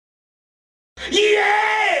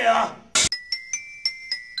Yeah!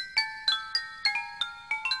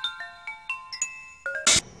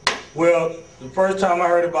 Well, the first time I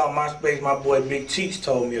heard about MySpace, my boy Big Teach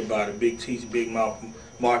told me about it. Big Teach, Big Mouth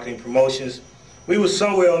Marketing Promotions. We was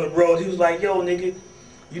somewhere on the road. He was like, yo, nigga,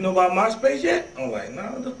 you know about MySpace yet? I'm like, no,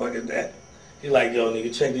 what the fuck is that? He's like, yo,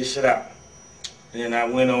 nigga, check this shit out. And then I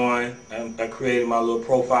went on, I created my little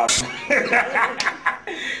profile.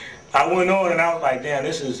 I went on and I was like, damn,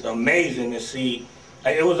 this is amazing to see.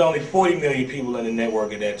 Like, it was only 40 million people in the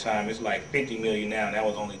network at that time. It's like 50 million now, and that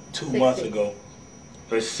was only 2 months ago.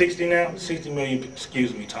 But it's 60 now? 60 million,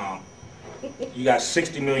 excuse me, Tom. You got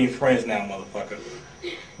 60 million friends now, motherfucker.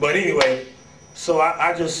 But anyway, so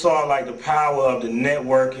I just saw like the power of the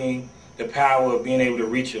networking, the power of being able to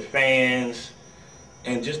reach your fans,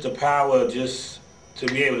 and just the power of just to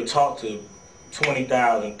be able to talk to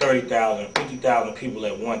 20,000, 30,000, 50,000 people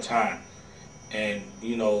at one time. And,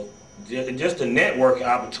 you know, just the networking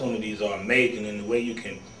opportunities are amazing, and the way you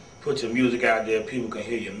can put your music out there, people can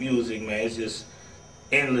hear your music, man. It's just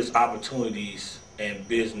endless opportunities and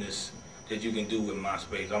business that you can do with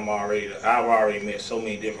MySpace. I've already met so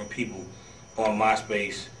many different people on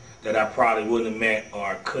MySpace that I probably wouldn't have met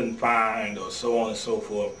or couldn't find, or so on and so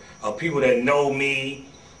forth. People that know me,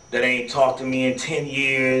 that ain't talked to me in 10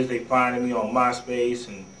 years, they finding me on MySpace,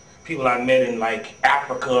 and people I met in like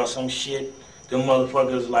Africa or some shit. Them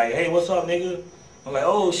motherfuckers like, hey, what's up, nigga? I'm like,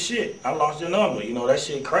 oh shit, I lost your number. You know, that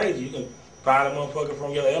shit crazy. You can find a motherfucker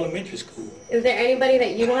from your elementary school. Is there anybody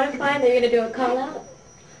that you want to find that you're going to do a call out?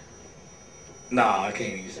 Nah, I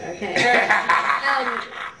can't even say okay.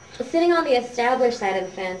 Sitting on the established side of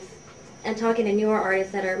the fence and talking to newer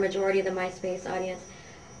artists that are majority of the MySpace audience,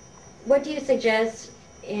 what do you suggest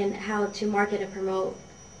in how to market and promote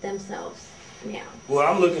themselves now? Well,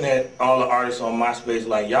 I'm looking at all the artists on MySpace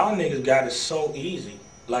like, y'all niggas got it so easy.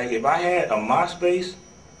 Like, if I had a MySpace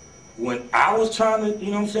when I was trying to,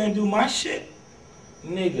 you know what I'm saying, do my shit,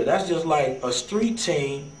 nigga, that's just like a street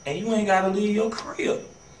team, and you ain't got to leave your crib.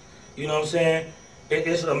 You know what I'm saying?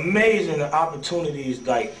 It's amazing the opportunities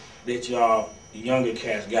like that y'all younger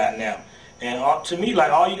cats got now. And to me,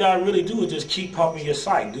 like, all you got to really do is just keep pumping your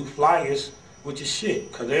site. Do flyers with your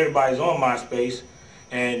shit, because everybody's on MySpace,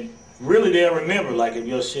 and really they'll remember, like, if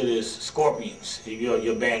your shit is Scorpions, if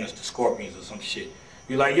your band is the Scorpions or some shit.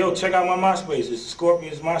 Be like, yo, check out my MySpace, it's the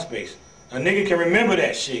Scorpions MySpace. A nigga can remember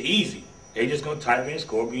that shit easy. They just gonna type in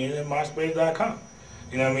Scorpions at MySpace.com.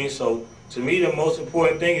 You know what I mean? So, to me, the most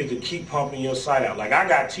important thing is to keep pumping your site out. Like, I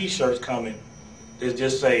got t-shirts coming that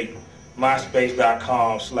just say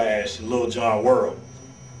MySpace.com/Lil Jon World.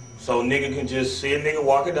 So nigga can just see a nigga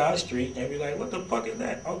walking down the street and be like, what the fuck is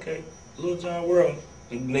that? Okay, Lil Jon World.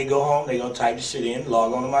 And they go home, they gonna type the shit in,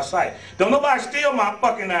 log on to my site. Don't nobody steal my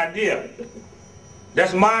fucking idea.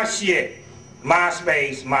 That's my shit.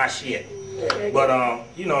 MySpace, my shit. But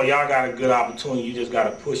you know, y'all got a good opportunity. You just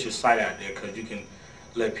gotta push your site out there, because you can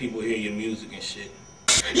let people hear your music and shit.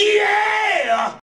 Yeah!